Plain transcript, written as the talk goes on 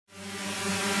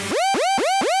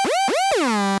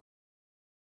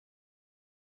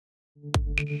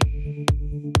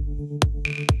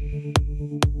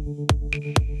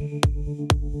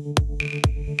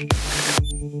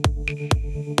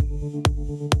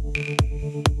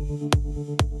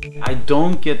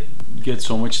don't get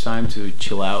so much time to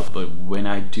chill out, but when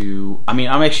I do, I mean,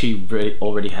 I'm actually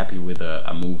already happy with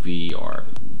a movie, or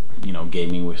you know,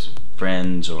 gaming with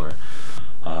friends, or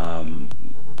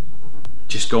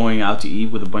just going out to eat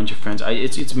with a bunch of friends.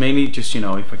 It's mainly just, you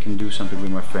know, if I can do something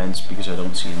with my friends, because I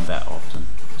don't see them that often.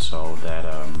 So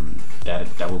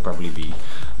that will probably be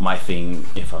my thing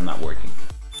if I'm not working.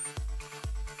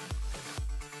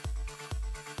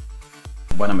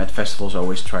 When I'm at festivals, I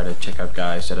always try to check out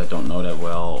guys that I don't know that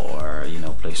well, or you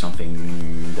know, play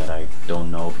something that I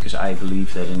don't know, because I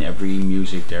believe that in every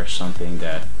music there's something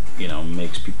that, you know,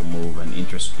 makes people move and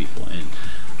interests people, and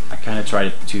I kind of try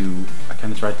to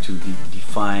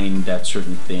define that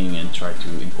certain thing and try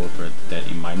to incorporate that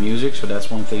in my music. So that's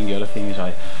one thing. The other thing is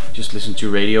I just listen to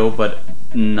radio, but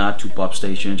not to pop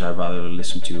stations. I'd rather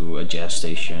listen to a jazz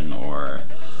station, or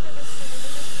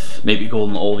maybe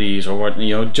golden oldies, or what,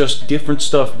 you know, just different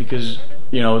stuff, because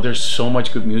you know, there's so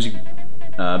much good music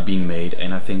being made,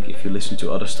 and I think if you listen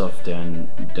to other stuff than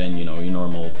you know, your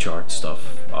normal chart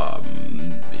stuff,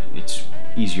 it's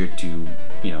easier to,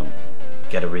 you know,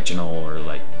 get original, or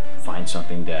like find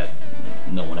something that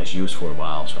no one has used for a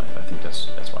while. So I think that's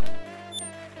why.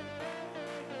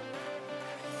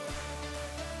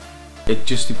 It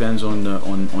just depends on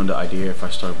the idea, if I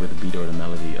start with the beat or the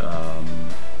melody.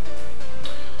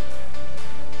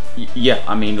 Yeah,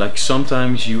 I mean, like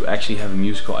sometimes you actually have a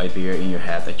musical idea in your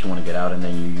head that you want to get out, and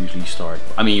then you usually start,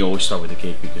 I mean, you always start with the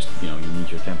kick because, you know, you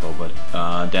need your tempo,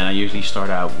 but then I usually start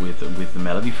out with the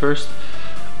melody first.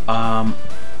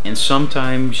 And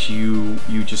sometimes you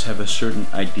just have a certain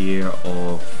idea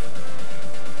of,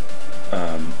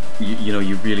 you know,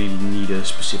 you really need a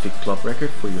specific club record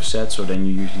for your set, so then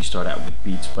you usually start out with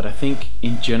beats. But I think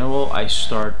in general I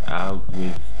start out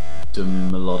with the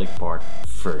melodic part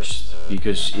first,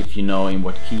 because if you know in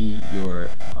what key your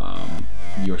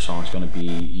song is gonna be,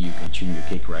 you can tune your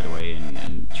kick right away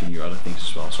and tune your other things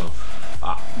as well. So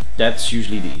that's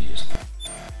usually the easiest.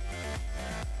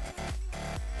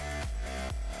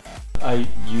 I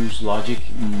use Logic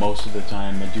most of the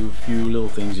time. I do a few little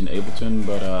things in Ableton,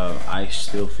 but I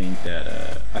still think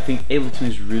that I think Ableton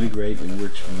is really great. It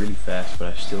works really fast,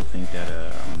 but I still think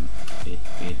that it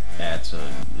adds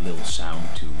a little sound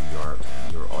to your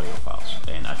audio files,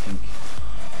 and I think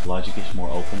Logic is more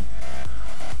open,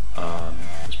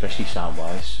 especially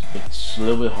sound-wise. It's a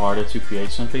little bit harder to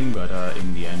create something, but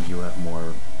in the end you have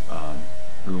more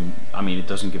room. I mean, it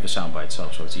doesn't give a sound by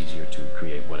itself, so it's easier to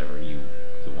create whatever you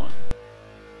want.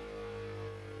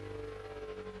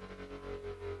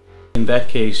 In that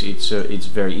case, it's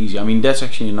very easy. I mean, that's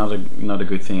actually another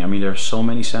good thing. I mean, there are so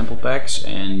many sample packs,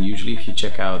 and usually if you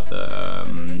check out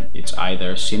it's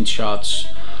either synth shots,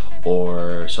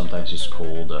 or sometimes it's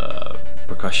called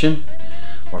percussion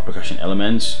or percussion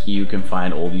elements. You can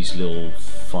find all these little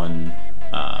fun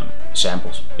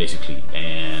samples basically,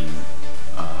 and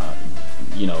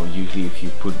you know, usually if you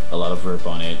put a lot of verb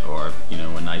on it, or you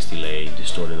know, a nice delay,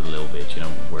 distort it a little bit, you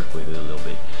know, work with it a little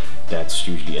bit, that's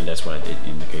usually, and that's what I did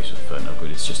in the case of No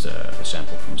Good. It's just a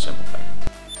sample from a sample pack.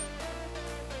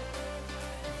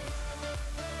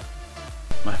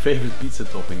 My favorite pizza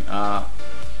topping, wow,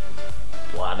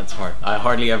 that's hard. I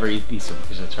hardly ever eat pizza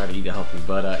because I try to eat healthy,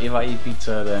 but if I eat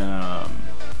pizza, then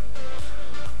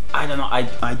I don't know,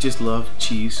 I just love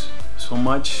cheese so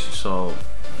much, so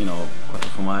you know, quattro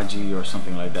formaggi or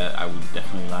something like that I would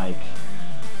definitely like.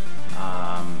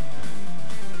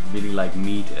 Really like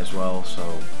meat as well,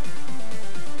 so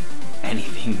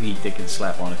anything meat they can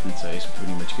slap on a pizza is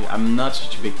pretty much good. I'm not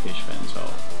such a big fish fan, so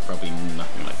probably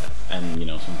nothing like that, and you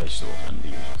know, some vegetables and the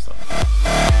usual stuff.